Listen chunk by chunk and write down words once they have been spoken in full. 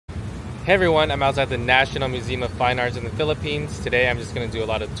Hey everyone, I'm outside the National Museum of Fine Arts in the Philippines. Today I'm just going to do a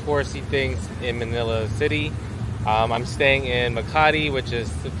lot of touristy things in Manila City. I'm staying in Makati, which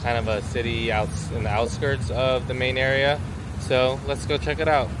is kind of a city out in the outskirts of the main area. So let's go check it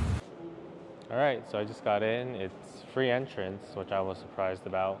out. Alright, so I just got in. It's free entrance, which I was surprised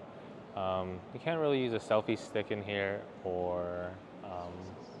about. You can't really use a selfie stick in here or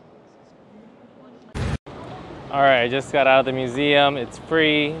all right, I just got out of the museum. It's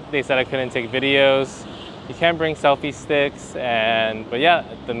free. They said I couldn't take videos. You can bring selfie sticks, but yeah,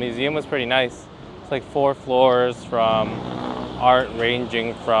 the museum was pretty nice. It's like 4 floors from art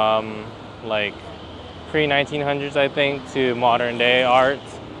ranging from like pre-1900s, I think, to modern day art.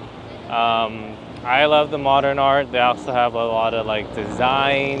 I love the modern art. They also have a lot of like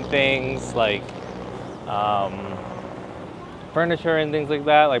design things, like furniture and things like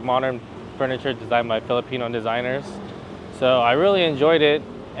that, like modern furniture designed by Filipino designers. So I really enjoyed it,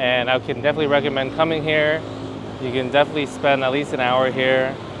 and I can definitely recommend coming here. You can definitely spend at least an hour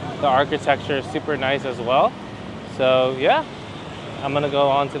here. The architecture is super nice as well. So yeah, I'm gonna go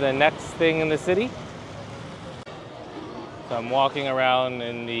on to the next thing in the city. So I'm walking around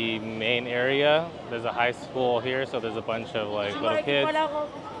in the main area. There's a high school here, so there's a bunch of like little kids.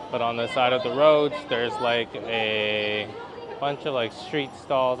 But on the side of the roads, there's like a bunch of like street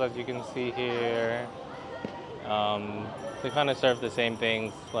stalls, as you can see here. They kind of serve the same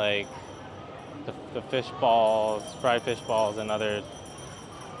things, like the fish balls, fried fish balls, and other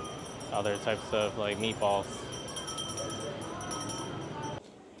types of like meatballs.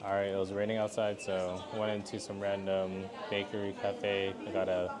 All right, it was raining outside, so I went into some random bakery cafe. I got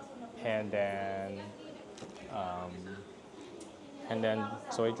a pandan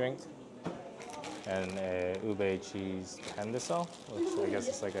soy drink and a ube cheese pandesal, which I guess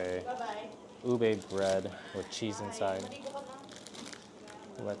is like a ube bread with cheese inside.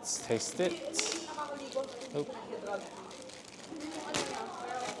 Let's taste it. Oop.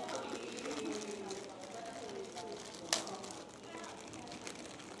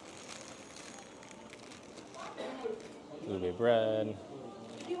 Ube bread.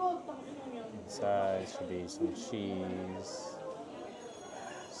 Inside should be some cheese.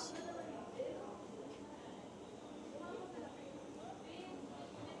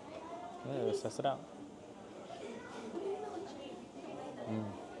 Yeah, let's test it out.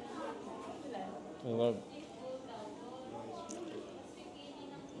 Look.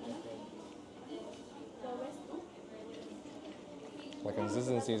 The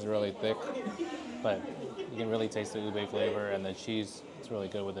consistency is really thick, but you can really taste the ube flavor, and the cheese is really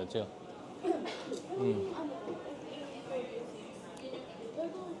good with it too.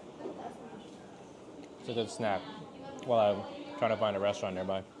 It's a good snack while I'm trying to find a restaurant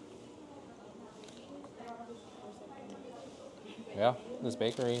nearby. Yeah, this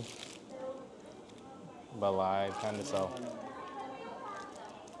bakery, Balai Pandesal.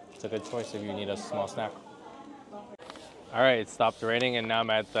 It's a good choice if you need a small snack. All right, it stopped raining, and now I'm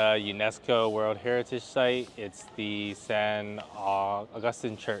at the UNESCO World Heritage Site. It's the San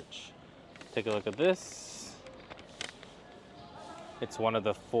Augustine Church. Take a look at this. It's one of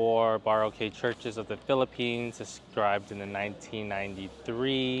the 4 Baroque churches of the Philippines, described in the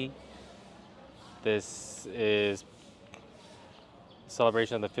 1993. This is a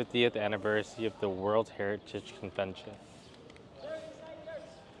celebration of the 50th anniversary of the World Heritage Convention.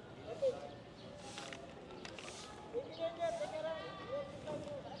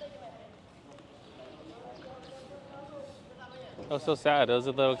 It was so sad. There was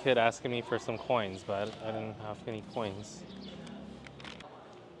a little kid asking me for some coins, but I didn't have any coins.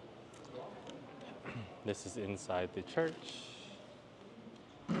 This is inside the church.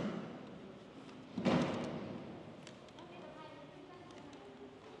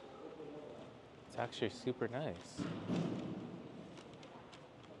 It's actually super nice. You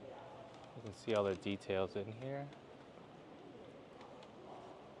can see all the details in here.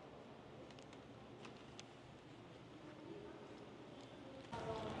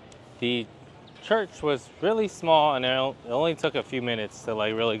 The church was really small, and it only took a few minutes to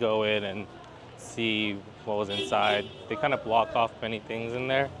like really go in and see what was inside. They kind of block off many things in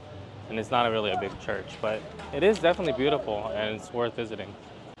there, and it's not really a big church, but it is definitely beautiful and it's worth visiting.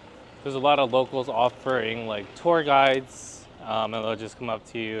 There's a lot of locals offering like tour guides, and they'll just come up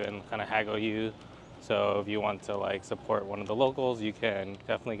to you and kind of haggle you. So if you want to like support one of the locals, you can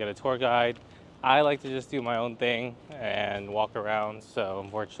definitely get a tour guide. I like to just do my own thing and walk around, so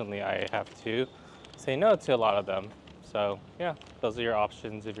unfortunately I have to say no to a lot of them. So yeah, those are your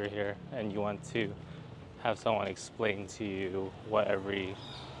options if you're here and you want to have someone explain to you what every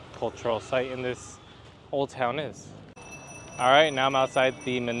cultural site in this old town is. All right, now I'm outside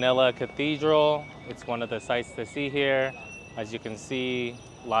the Manila Cathedral. It's one of the sights to see here. As you can see,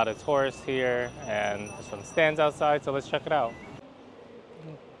 a lot of tourists here, and there's some stands outside, so let's check it out.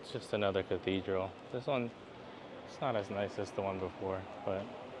 It's just another cathedral. This one, it's not as nice as the one before, but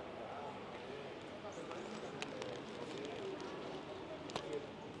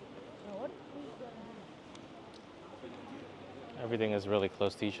everything is really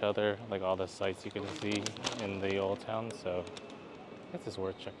close to each other, like all the sights you can see in the old town, so I guess it's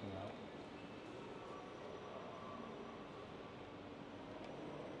worth checking out.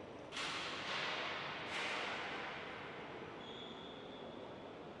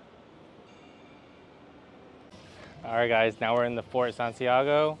 All right, guys, now we're in the Fort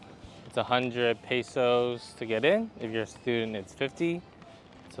Santiago. It's 100 pesos to get in. If you're a student, it's 50.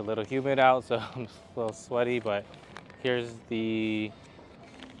 It's a little humid out, so I'm a little sweaty, but here's the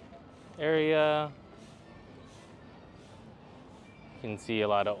area. You can see a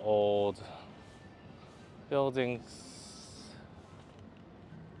lot of old buildings.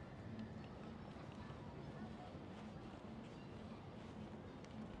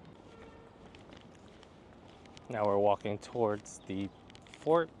 Now we're walking towards the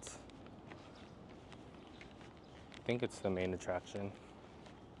fort. I think it's the main attraction.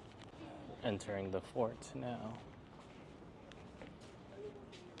 Entering the fort now.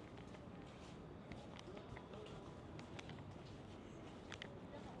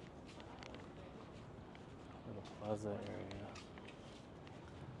 The plaza area.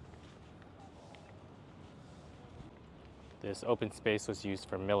 This open space was used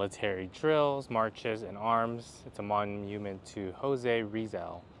for military drills, marches, and arms. It's a monument to Jose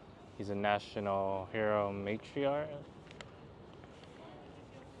Rizal. He's a national hero matriarch.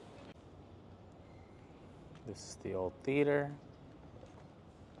 This is the old theater.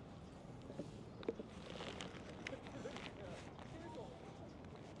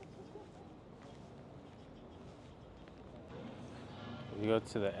 You go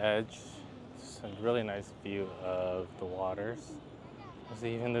to the edge. It's a really nice view of the waters. There's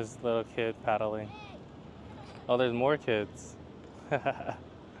even this little kid paddling. Oh, there's more kids. It's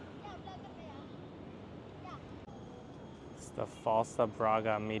the Falsa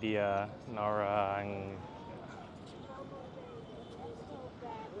Braga Media Narang.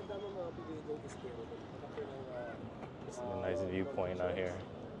 This is a nice viewpoint out here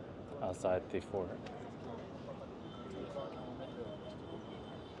outside the fort.